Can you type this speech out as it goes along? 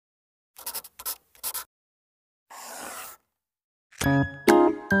Hello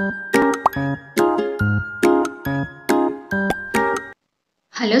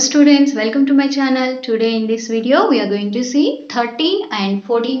students, welcome to my channel. Today in this video we are going to see 13 and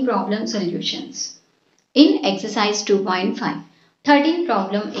 14 problem solutions in exercise 2.5. 13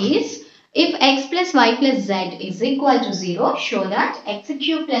 problem is if x plus y plus z is equal to 0, show that x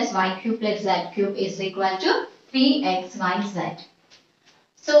cube plus y cube plus z cube is equal to 3xyz.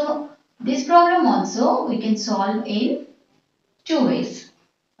 So this problem also we can solve in two ways.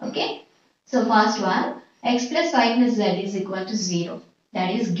 Okay. So first one, x plus y plus z is equal to 0.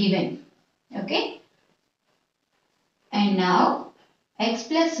 That is given. Okay. And now x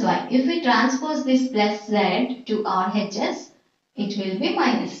plus y. If we transpose this plus z to RHS, it will be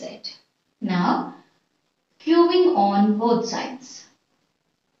minus z. Now cubing on both sides.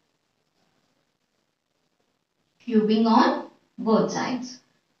 Cubing on both sides.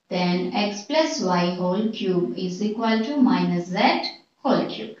 Then x plus y whole cube is equal to minus z whole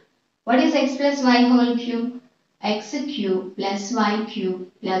cube. What is x plus y whole cube? X cube plus y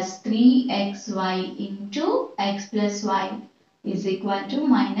cube plus 3xy into x plus y is equal to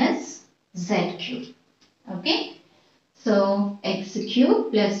minus z cube. Okay. So x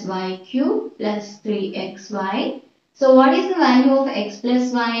cube plus y cube plus 3xy. So what is the value of x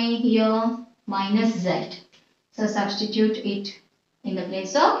plus y here? Minus z. So substitute it in the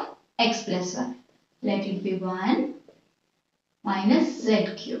place of x plus y. Let it be 1 minus z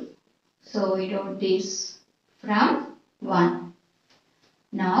cube. So we wrote this from 1.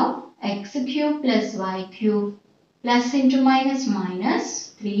 Now x cube plus y cube plus into minus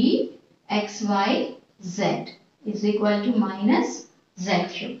minus 3xyz is equal to minus z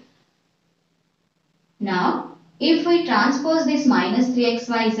cube. Now if we transpose this minus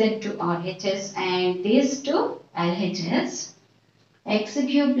 3xyz to RHS and this to LHS, x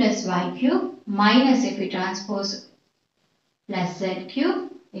cube plus y cube minus, if we transpose plus z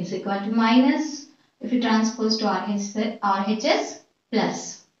cube, is equal to minus, if we transpose to RHS,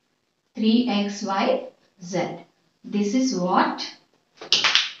 plus 3xyz. This is what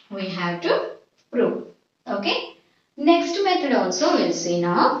we have to prove. Okay. Next method also we'll see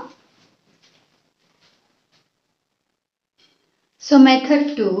now. So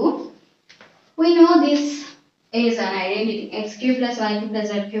method 2, we know this is an identity, x cube plus y cube plus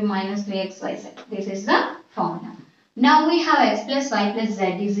z cube minus 3xyz. This is the formula. Now we have x plus y plus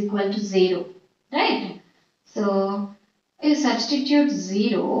z is equal to 0. Right? So you substitute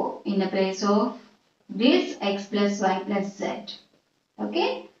 0 in the place of this x plus y plus z.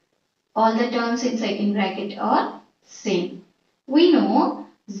 Okay? All the terms in second bracket are same. We know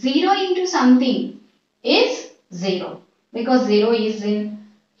 0 into something is 0 because 0 is a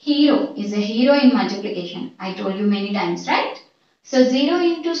hero in multiplication. I told you many times, right? So 0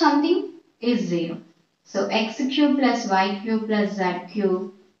 into something is 0. So x cube plus y cube plus z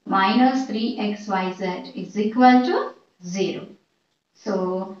cube minus 3xyz is equal to 0.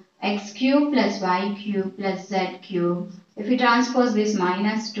 So x cube plus y cube plus z cube, if we transpose this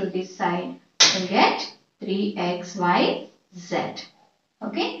minus to this side, we get 3xyz.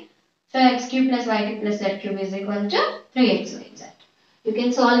 Okay. So x cube plus y cube plus z cube is equal to 3xyz. You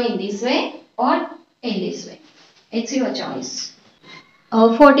can solve in this way or in this way. It's your choice.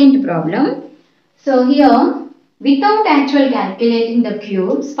 14th problem. So here, without actually calculating the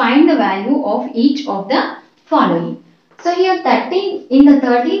cubes, find the value of each of the following. So here in the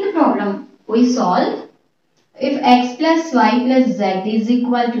 13th problem, we solve if x plus y plus z is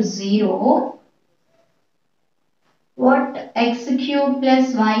equal to 0, what x cube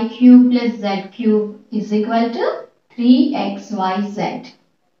plus y cube plus z cube is equal to 3xyz.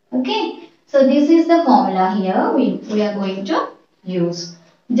 Okay. So this is the formula here we are going to use.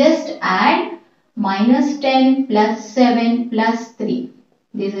 Just add minus 10 plus 7 plus 3.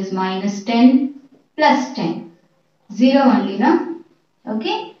 This is minus 10 plus 10. 0 only, no?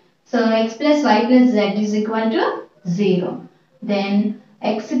 Okay. So x plus y plus z is equal to 0. Then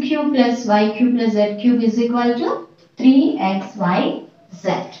x cube plus y cube plus z cube is equal to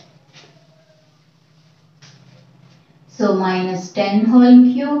 3xyz. So minus 10 whole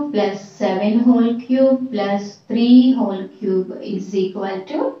cube plus 7 whole cube plus 3 whole cube is equal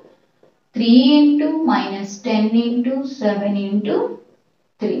to 3 into minus 10 into 7 into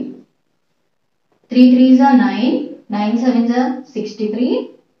 3. 3 3s are 9, 9 7s are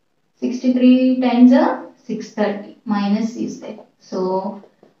 63, 63 10s are 630, minus is there. So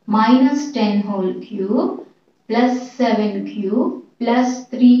minus 10 whole cube plus 7 cube plus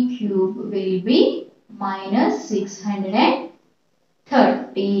 3 cube will be minus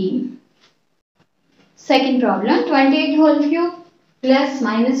 630. Second problem, 28 whole cube plus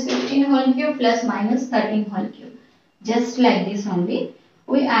minus 15 whole cube plus minus 13 whole cube. Just like this only.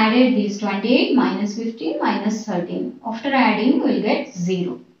 We added these 28 minus 15 minus 13. After adding, we will get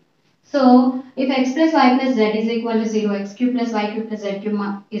 0. So, if x plus y plus z is equal to 0, x cube plus y cube plus z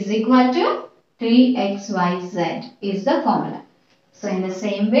cube is equal to 3xyz is the formula. So, in the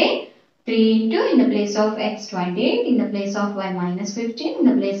same way, 3 into in the place of x 28, in the place of y minus 15, in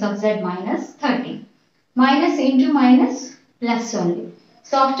the place of z minus 13. Minus into minus plus only.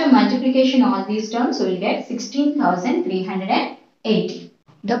 So, after multiplication all these terms, we will get 16,380.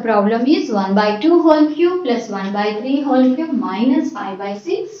 The problem is 1 by 2 whole cube plus 1 by 3 whole cube minus 5 by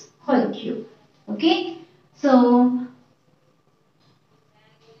 6 whole cube. Okay. So,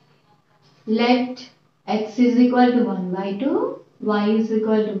 let x is equal to 1 by 2, y is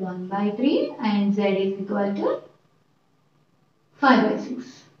equal to 1 by 3 and z is equal to 5 by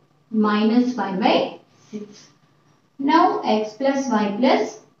 6 minus 5 by 6. Now, x plus y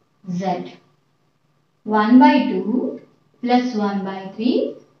plus z. 1 by 2 plus 1 by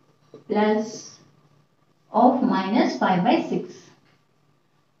 3 plus of minus 5 by 6.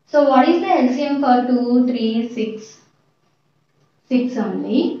 So, what is the LCM for 2, 3, 6? 6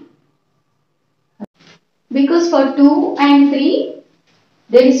 only. Because for 2 and 3,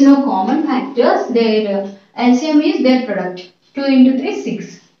 there is no common factors. Their LCM is their product. 2 into 3,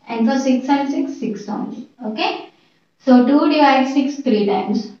 6. And for 6 and 6, 6 only. Okay. So, 2 divides 6 3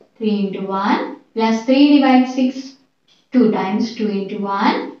 times. 3 into 1 plus 3 divides 6 2 times. 2 into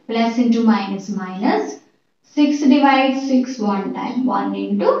 1 plus into minus minus. 6 divides 6 1 time. 1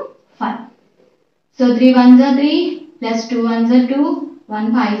 into 5. So, 3 ones are 3 plus 2 ones are 2.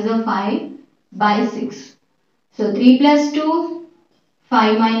 1 5s are 5 by 6. So, 3 plus 2,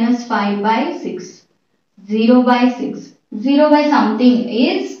 5 minus 5 by 6. 0 by 6. 0 by something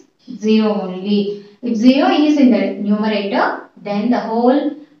is 0 only. If 0 is in the numerator, then the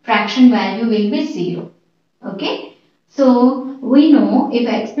whole fraction value will be 0. Okay. So, we know if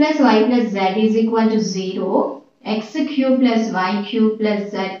x plus y plus z is equal to 0, x cube plus y cube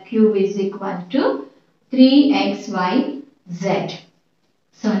plus z cube is equal to 3xyz.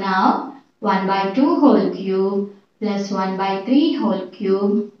 So, now 1 by 2 whole cube plus 1 by 3 whole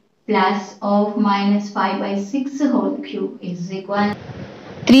cube plus of minus 5 by 6 whole cube is equal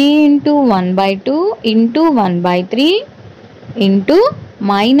 3 into 1 by 2 into 1 by 3 into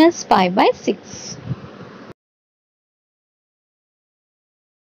minus 5 by 6.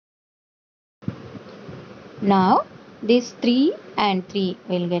 Now this 3 and 3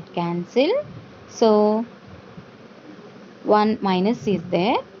 will get cancelled. So 1 minus is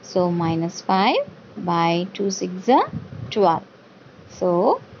there. So minus 5 by 2 6 are 12.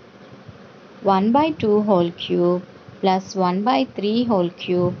 So 1 by 2 whole cube plus 1 by 3 whole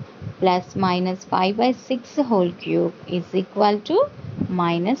cube plus minus 5 by 6 whole cube is equal to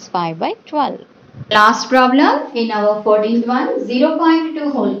minus 5 by 12. Last problem in our 14th one,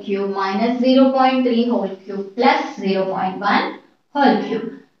 0.2 whole cube minus 0.3 whole cube plus 0.1 whole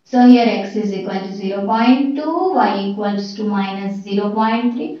cube. So here x is equal to 0.2, y equals to minus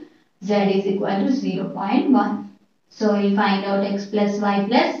 0.3, z is equal to 0.1. So we find out x plus y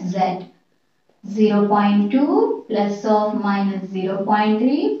plus z. 0.2 plus of minus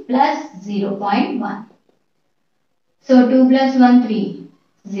 0.3 plus 0.1. So 2 plus 1 3.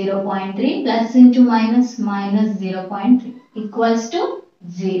 0.3 plus into minus minus 0.3 equals to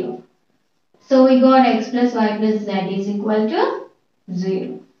 0. So we got x plus y plus z is equal to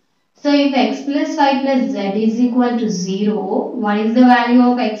 0. So if x plus y plus z is equal to 0, what is the value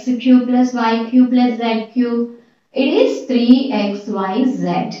of x cube plus y cube plus z cube? It is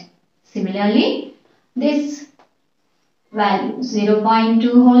 3xyz. Similarly, this value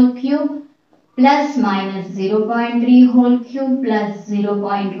 0.2 whole cube plus minus 0.3 whole cube plus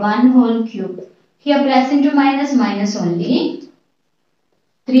 0.1 whole cube. Here plus into minus minus only.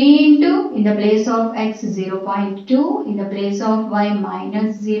 3 into in the place of x 0.2, in the place of y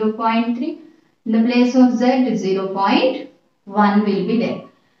minus 0.3, in the place of z 0.1 will be there.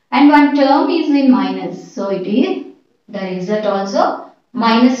 And one term is in minus. So it is the result also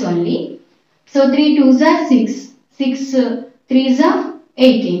minus only. So 3 2s are 6, 6 3s are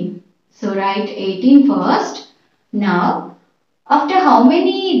 18. So write 18 first. Now, after how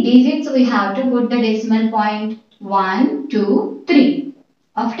many digits we have to put the decimal point? 1, 2, 3.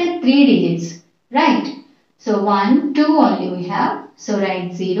 After 3 digits, right? So 1, 2 only we have. So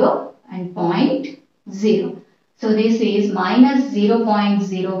write 0 and point 0. So this is minus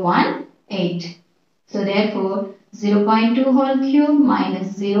 0.018. So therefore 0.2 whole cube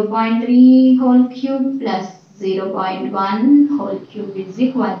minus 0.3 whole cube plus 0.1 whole cube is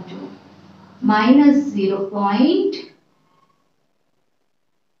equal to minus 0.018.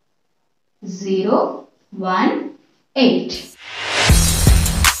 8.